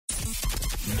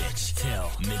Mitch till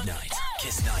midnight.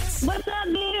 Kiss Nights. What's up,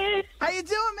 dude? How you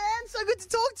doing, man? So good to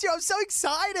talk to you. I'm so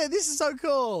excited. This is so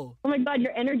cool. Oh my God,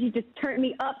 your energy just turned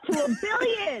me up to 1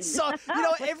 billion. So,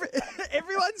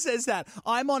 everyone says that.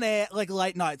 I'm on air like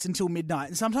late nights until midnight,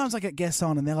 and sometimes I get guests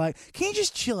on and they're like, can you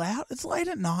just chill out? It's late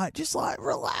at night. Just like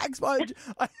relax. I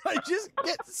just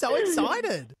get so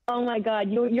excited. Oh my God,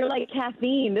 you're like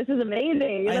caffeine. This is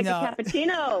amazing. You're like a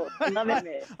cappuccino. I love it,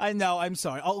 man. I know. I'm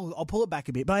sorry. I'll pull it back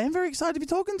a bit, but I am very excited to be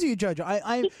talking to you, Jojo.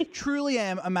 I truly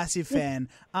am a massive fan.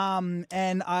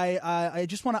 And I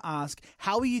just want to ask,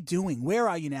 how are you doing? Where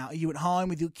are you now? Are you at home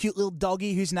with your cute little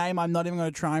doggy whose name I'm not even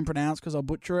going to try and pronounce because I'll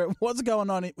butcher it? What's going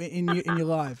on in your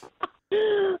life?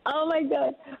 Oh my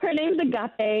God. Her name's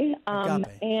Agape. Agape.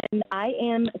 And I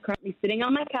am currently sitting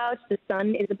on my couch. The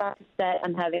sun is about to set.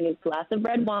 I'm having a glass of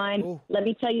red wine. Ooh. Let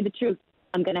me tell you the truth.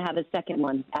 I'm going to have a second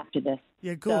one after this.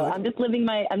 Yeah, good. So I'm just living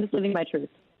my truth.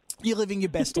 You're living your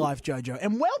best life, Jojo,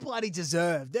 and well bloody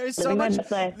deserved. There's so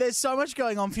much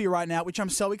going on for you right now, which I'm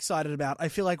so excited about. I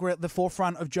feel like we're at the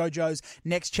forefront of Jojo's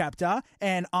next chapter,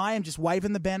 and I am just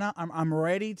waving the banner. I'm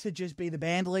ready to just be the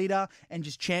band leader and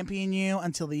just champion you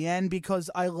until the end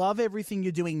because I love everything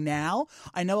you're doing now.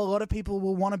 I know a lot of people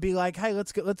will want to be like, "Hey,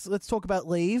 let's talk about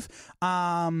Leave,"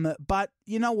 but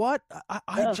you know what?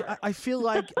 I feel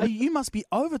like you must be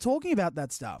over talking about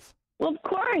that stuff. Well, of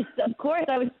course.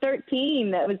 I was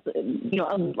 13. That was,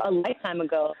 a lifetime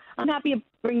ago. I'm happy it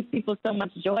brings people so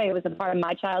much joy. It was a part of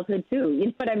my childhood too. You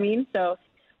know what I mean? So,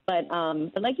 but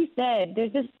like you said,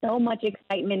 there's just so much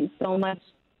excitement, so much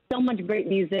great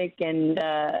music, and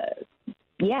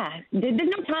there's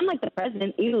no time like the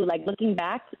present. Ew, like looking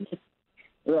back, just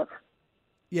ugh.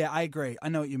 Yeah, I agree. I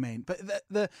know what you mean. But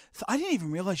I didn't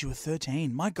even realize you were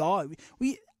 13. My God,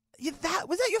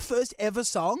 was that your first ever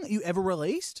song you ever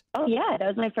released? Oh yeah, that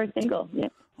was my first single. Yeah.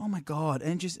 Oh my God,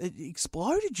 and it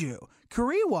exploded you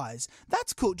career-wise.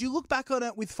 That's cool. Do you look back on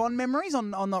it with fond memories? Or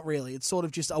not really. It's sort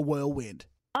of just a whirlwind.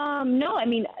 No, I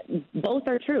mean both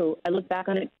are true. I look back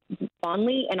on it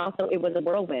fondly, and also it was a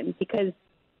whirlwind because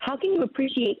how can you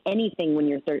appreciate anything when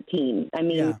you're 13? I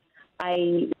mean, yeah.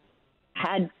 I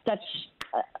had such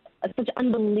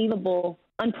unbelievable,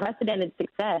 unprecedented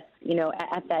success,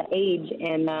 at that age,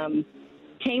 and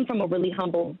came from a really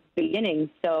humble beginning.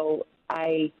 So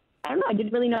I don't know, I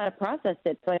didn't really know how to process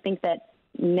it. So I think that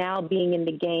now being in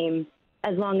the game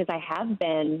as long as I have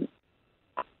been,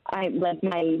 I'm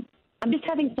just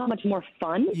having so much more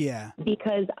fun. Yeah.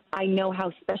 Because I know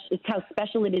how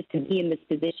special it is to be in this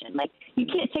position. Like, you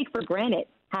can't take for granted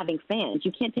having fans.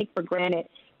 You can't take for granted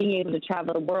being able to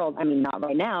travel the world. I mean, not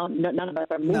right now. None of us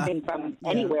are moving from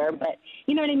anywhere, but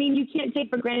you know what I mean? You can't take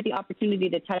for granted the opportunity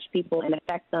to touch people and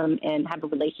affect them and have a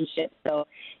relationship. So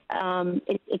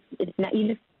it's not,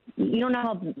 you don't know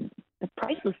how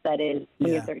priceless that is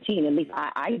when you're 13. At least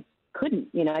I couldn't,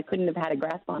 I couldn't have had a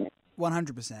grasp on it.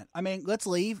 100%. I mean, let's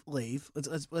leave.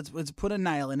 Let's put a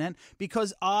nail in it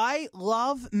because I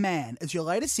love Man. It's your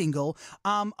latest single.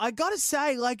 I gotta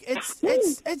say, like,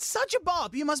 it's such a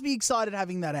bop. You must be excited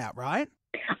having that out, right?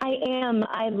 I am.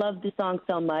 I love the song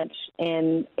so much,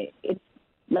 and it's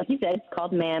like you said, it's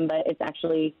called Man, but it's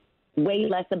actually way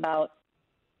less about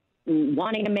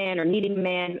wanting a man or needing a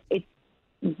man. It's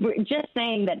just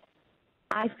saying that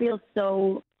I feel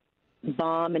so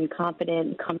bomb and confident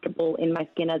and comfortable in my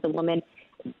skin as a woman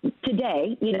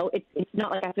today. It's not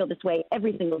like I feel this way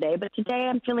every single day, but today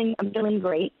I'm feeling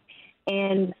great,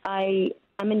 and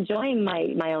I'm enjoying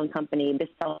my own company, this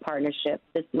self-partnership,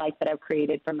 this life that I've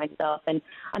created for myself, and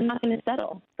I'm not going to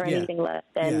settle for anything less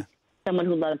than someone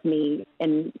who loves me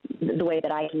in the way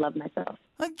that I can love myself.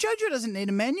 Like, Jojo doesn't need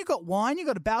a man. You got wine, you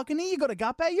got a balcony, you got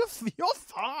Agape. You're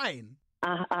fine.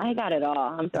 I got it all.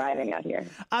 I'm thriving out here.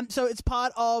 So it's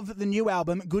part of the new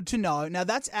album, Good to Know. Now,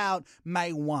 that's out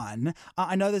May 1.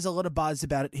 I know there's a lot of buzz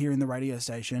about it here in the radio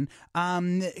station.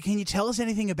 Can you tell us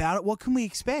anything about it? What can we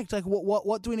expect? Like,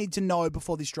 what do we need to know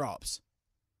before this drops?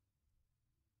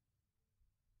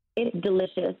 It's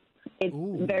delicious. It's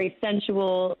very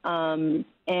sensual, but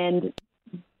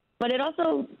it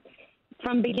also,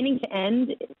 from beginning to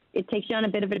end, it takes you on a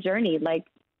bit of a journey. Like,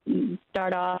 you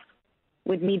start off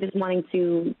with me just wanting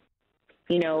to,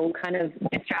 kind of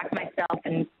distract myself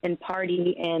and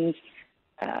party and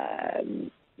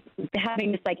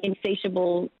having this like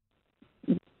insatiable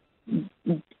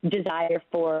desire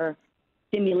for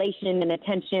stimulation and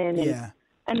attention. And,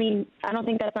 I mean, I don't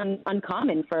think that's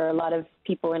uncommon for a lot of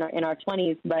people in our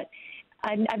 20s, but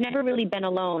I've never really been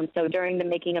alone. So during the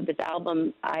making of this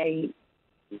album, I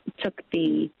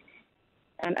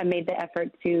made the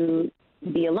effort to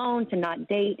be alone, to not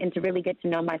date, and to really get to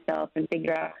know myself and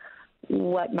figure out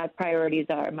what my priorities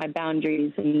are, my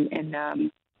boundaries, and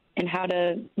and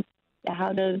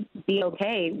how to be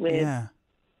okay with,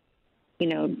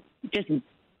 just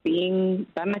being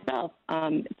by myself.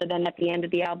 So then at the end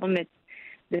of the album, it's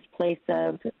this place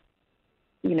of,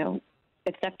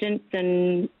 acceptance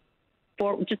and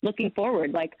just looking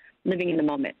forward, like living in the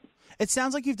moment. It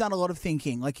sounds like you've done a lot of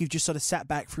thinking, like you've just sort of sat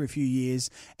back for a few years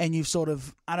and you've sort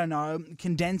of, I don't know,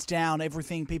 condensed down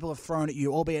everything people have thrown at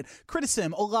you, albeit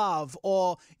criticism or love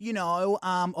or,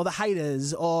 or the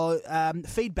haters or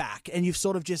feedback. And you've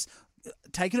sort of just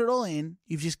taken it all in.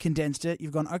 You've just condensed it.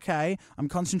 You've gone, okay, I'm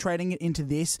concentrating it into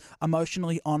this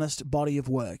emotionally honest body of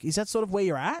work. Is that sort of where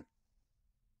you're at?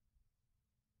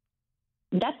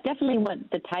 That's definitely what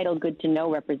the title Good to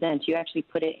Know represents. You actually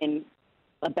put it in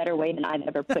a better way than I've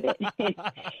ever put it.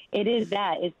 It is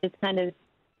that. It's just kind of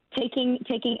taking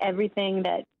everything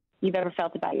that you've ever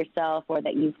felt about yourself or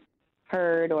that you've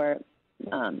heard or,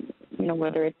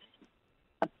 whether it's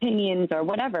opinions or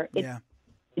whatever.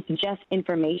 It's just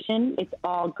information. It's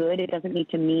all good. It doesn't need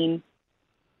to mean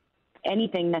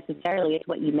anything necessarily. It's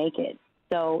what you make it.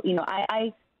 So,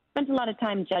 I spent a lot of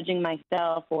time judging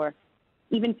myself or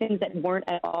even things that weren't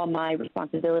at all my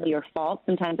responsibility or fault.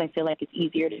 Sometimes I feel like it's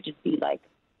easier to just be like,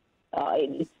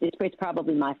 it's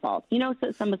probably my fault.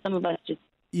 So some of us just,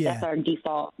 that's our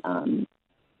default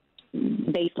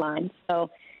baseline. So,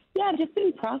 I've just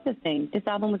been processing. This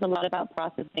album was a lot about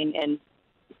processing and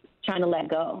trying to let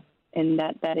go. And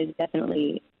that is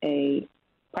definitely a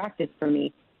practice for me.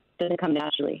 It doesn't come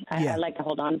naturally. I like to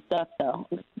hold on to stuff, so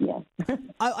yeah.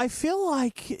 I feel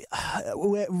like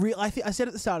I said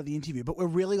at the start of the interview, but we're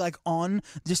really like on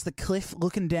just the cliff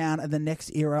looking down at the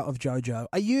next era of JoJo.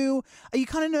 Are you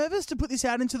kind of nervous to put this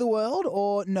out into the world,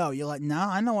 or no? You're like, no,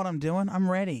 I know what I'm doing. I'm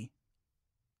ready.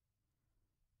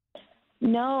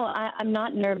 No, I'm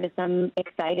not nervous. I'm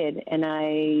excited, and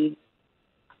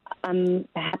I'm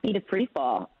happy to free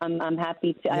fall. I'm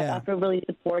happy to. I feel really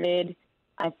supported.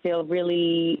 I feel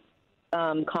really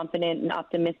confident and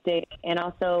optimistic, and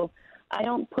also I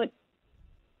don't put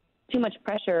too much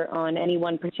pressure on any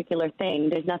one particular thing.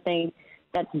 There's nothing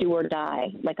that's do or die.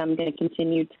 Like, I'm going to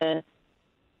continue to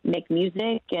make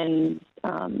music, and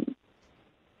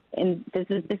this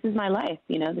is my life.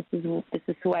 This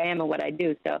is who I am and what I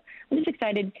do. So I'm just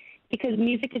excited because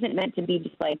music isn't meant to be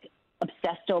just like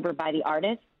obsessed over by the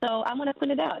artist. So I want to put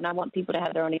it out, and I want people to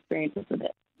have their own experiences with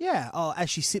it. Yeah. Oh, as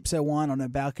she sips her wine on her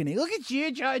balcony. Look at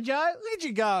you, JoJo. Look at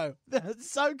you go.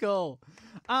 That's so cool.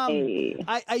 Hey.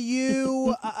 Are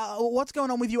you? What's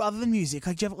going on with you other than music?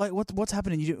 Like, do you have, what's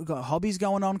happening? You got hobbies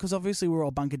going on? Because obviously we're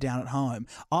all bunkered down at home.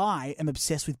 I am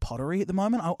obsessed with pottery at the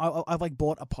moment. I've like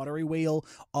bought a pottery wheel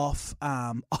off.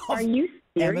 Are you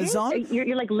serious? Amazon.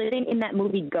 You're like living in that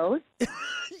movie Ghost.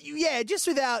 Yeah, just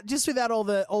without all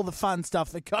the fun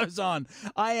stuff that goes on.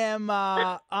 I'm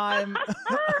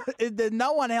there's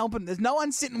no one helping. There's no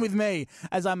one sitting with me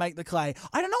as I make the clay.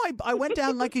 I don't know. I went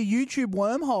down like a YouTube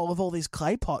wormhole of all these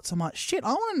clay pots. I'm like, shit.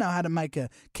 I want to know how to make a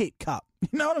keep cup.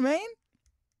 You know what I mean?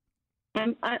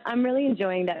 I'm really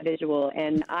enjoying that visual,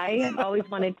 and I have always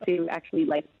wanted to actually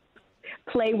like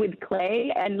play with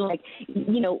clay and like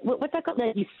what's that called?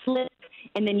 That you slip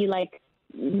and then you like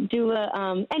do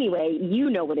a anyway, you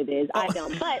know what it is. I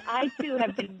don't, but I too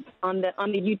have been on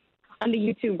the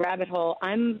YouTube rabbit hole.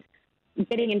 I'm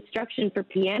getting instruction for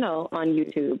piano on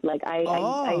YouTube. Like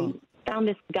I found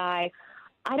this guy.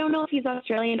 I don't know if he's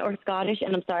Australian or Scottish,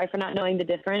 and I'm sorry for not knowing the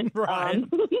difference. Right.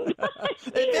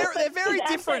 They're very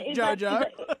different, JoJo.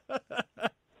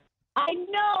 I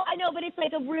know, but it's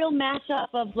like a real mashup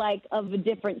of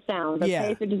different sounds. Okay,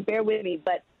 Yeah. So just bear with me.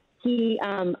 But he,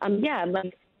 I'm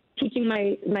like teaching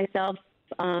myself,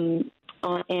 and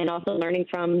also learning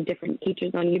from different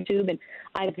teachers on YouTube. And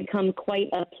I've become quite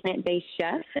a plant-based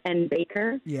chef and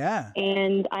baker. Yeah.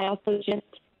 And I also just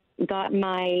got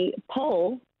my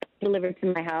pole delivered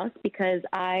to my house because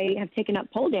I have taken up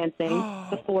pole dancing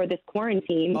before this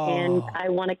quarantine, and I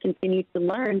want to continue to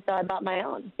learn, so I bought my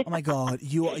own. Oh my God,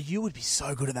 you would be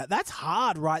so good at that. That's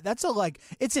hard, right? That's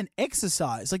it's an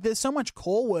exercise. Like, there's so much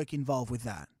core work involved with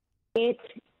that. It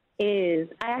is.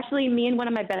 Me and one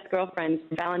of my best girlfriends,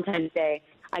 Valentine's Day,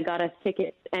 I got us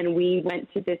tickets, and we went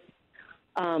to this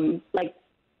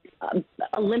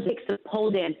Olympics of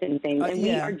pole dancing thing,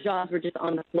 and our jaws were just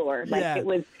on the floor. It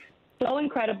was so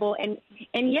incredible. And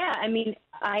yeah, I mean,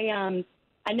 I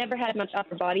never had much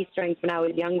upper body strength when I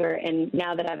was younger, and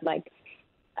now that I've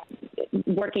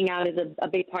working out is a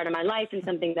big part of my life and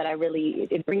something that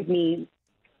it brings me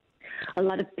a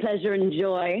lot of pleasure and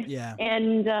joy. Yeah.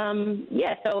 And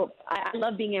so I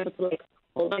love being able to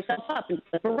hold myself up and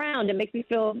flip around. It makes me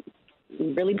feel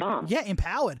really bomb. Yeah,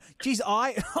 empowered. Geez,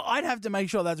 I'd have to make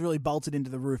sure that's really bolted into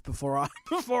the roof before I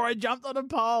jumped on a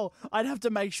pole. I'd have to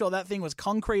make sure that thing was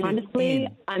concreted. Honestly,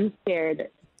 in. I'm scared.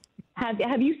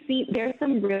 Have you seen? There's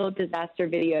some real disaster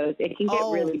videos. It can get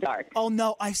really dark. Oh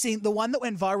no, I've seen the one that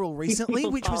went viral recently,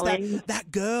 which falling. was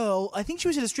that girl. I think she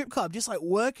was at a strip club, just like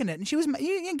working it, and she was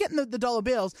getting the dollar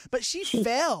bills, but she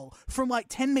fell from like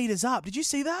 10 meters up. Did you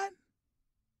see that?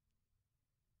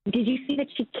 Did you see that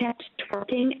she kept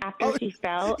twerking after she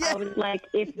fell? Yeah. I was like,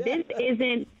 if there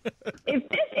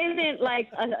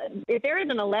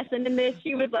isn't a lesson in this,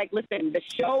 she was like, listen, the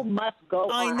show must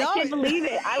go on. I know. I can't believe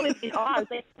it. I was in awe. I was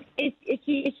like, is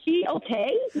she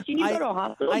okay? Does she need to go to a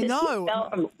hospital? I know. She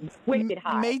fell from wicked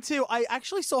high. Me too. I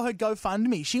actually saw her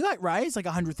GoFundMe. She raised like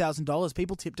 $100,000.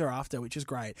 People tipped her after, which is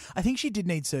great. I think she did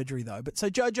need surgery though. But so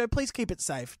JoJo, please keep it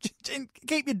safe.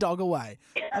 Keep your dog away.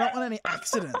 I don't want any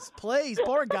accidents. Please,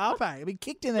 poor Agape. I'll be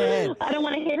kicked in the head. I don't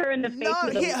want to hit her in the face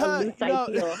with a loose high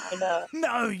heel. I know.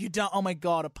 No, you don't. Oh my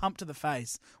God, a pump to the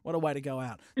face. What a way to go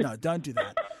out. No, don't do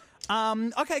that.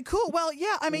 Okay, cool. Well,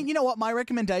 yeah, I mean, you know what? My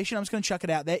recommendation, I'm just going to chuck it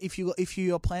out there. If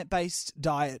you're a plant-based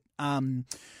diet,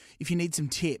 if you need some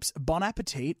tips, Bon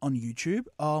Appetit on YouTube.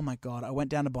 Oh my God, I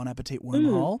went down to Bon Appetit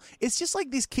Wormhole. It's just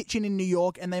like this kitchen in New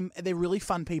York, and they're really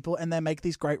fun people, and they make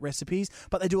these great recipes,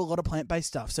 but they do a lot of plant-based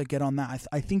stuff. So get on that.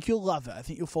 I think you'll love it. I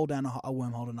think you'll fall down a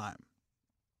wormhole tonight.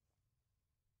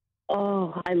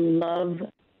 Oh, I love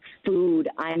food.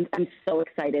 I'm so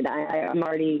excited. I'm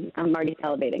already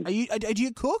salivating. Do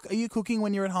you cook? Are you cooking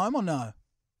when you're at home or no?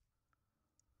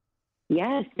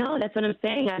 Yes, no, that's what I'm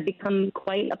saying. I've become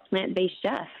quite a plant-based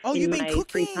chef. You've been my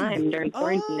cooking free time during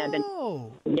quarantine. I've been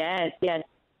been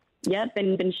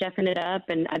chefing it up,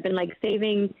 and I've been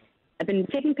I've been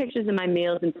taking pictures of my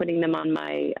meals and putting them on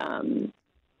my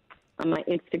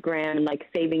Instagram and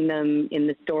saving them in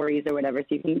the stories or whatever,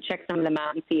 so you can check some of them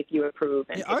out and see if you approve.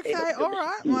 And okay, all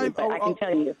right. Well, I can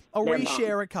tell you, I'll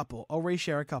reshare a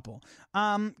couple.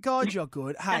 God, you're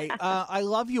good. Hey, I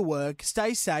love your work.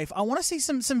 Stay safe. I want to see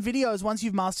some videos once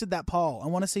you've mastered that pole. I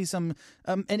want to see some,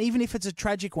 and even if it's a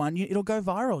tragic one, it'll go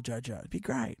viral, JoJo. It'd be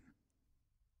great.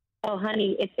 Oh,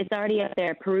 honey, it's already up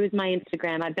there. Peruse my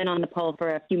Instagram. I've been on the pole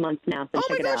for a few months now, so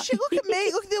check it out. Shit, look at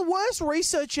me. Look at the worst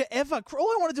researcher ever.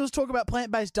 All I want to do is talk about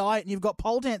plant-based diet, and you've got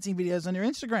pole dancing videos on your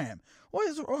Instagram. What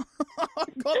is wrong?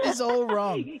 I've got this all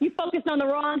wrong. You focused on the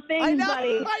wrong things,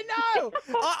 buddy. I know.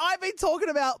 I've been talking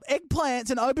about eggplants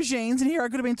and aubergines, and here I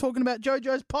could have been talking about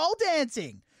JoJo's pole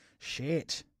dancing.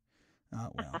 Shit. Oh,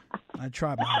 well, I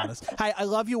tried my hardest. Hey, I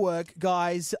love your work,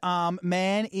 guys.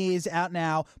 Man is out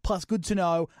now, plus Good to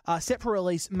Know, set for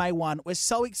release May 1. We're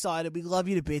so excited. We love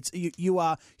you to bits. You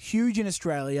are huge in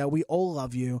Australia. We all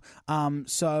love you.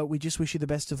 So we just wish you the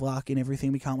best of luck in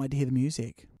everything. We can't wait to hear the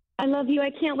music. I love you. I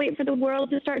can't wait for the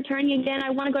world to start turning again. I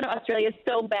want to go to Australia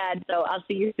so bad, so I'll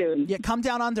see you soon. Yeah, come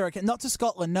down under it. Not to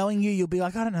Scotland. Knowing you'll be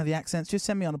like, I don't know the accents. Just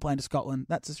send me on a plane to Scotland.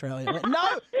 That's Australia.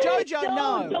 No, JoJo,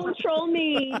 no. Don't troll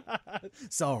me.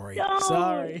 Sorry. Don't.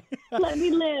 Sorry. Let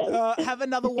me live. Have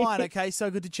another wine, okay?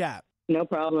 So good to chat. No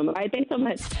problem. All right, thanks so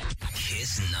much.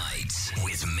 Kiss Night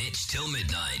with Mitch till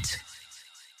midnight.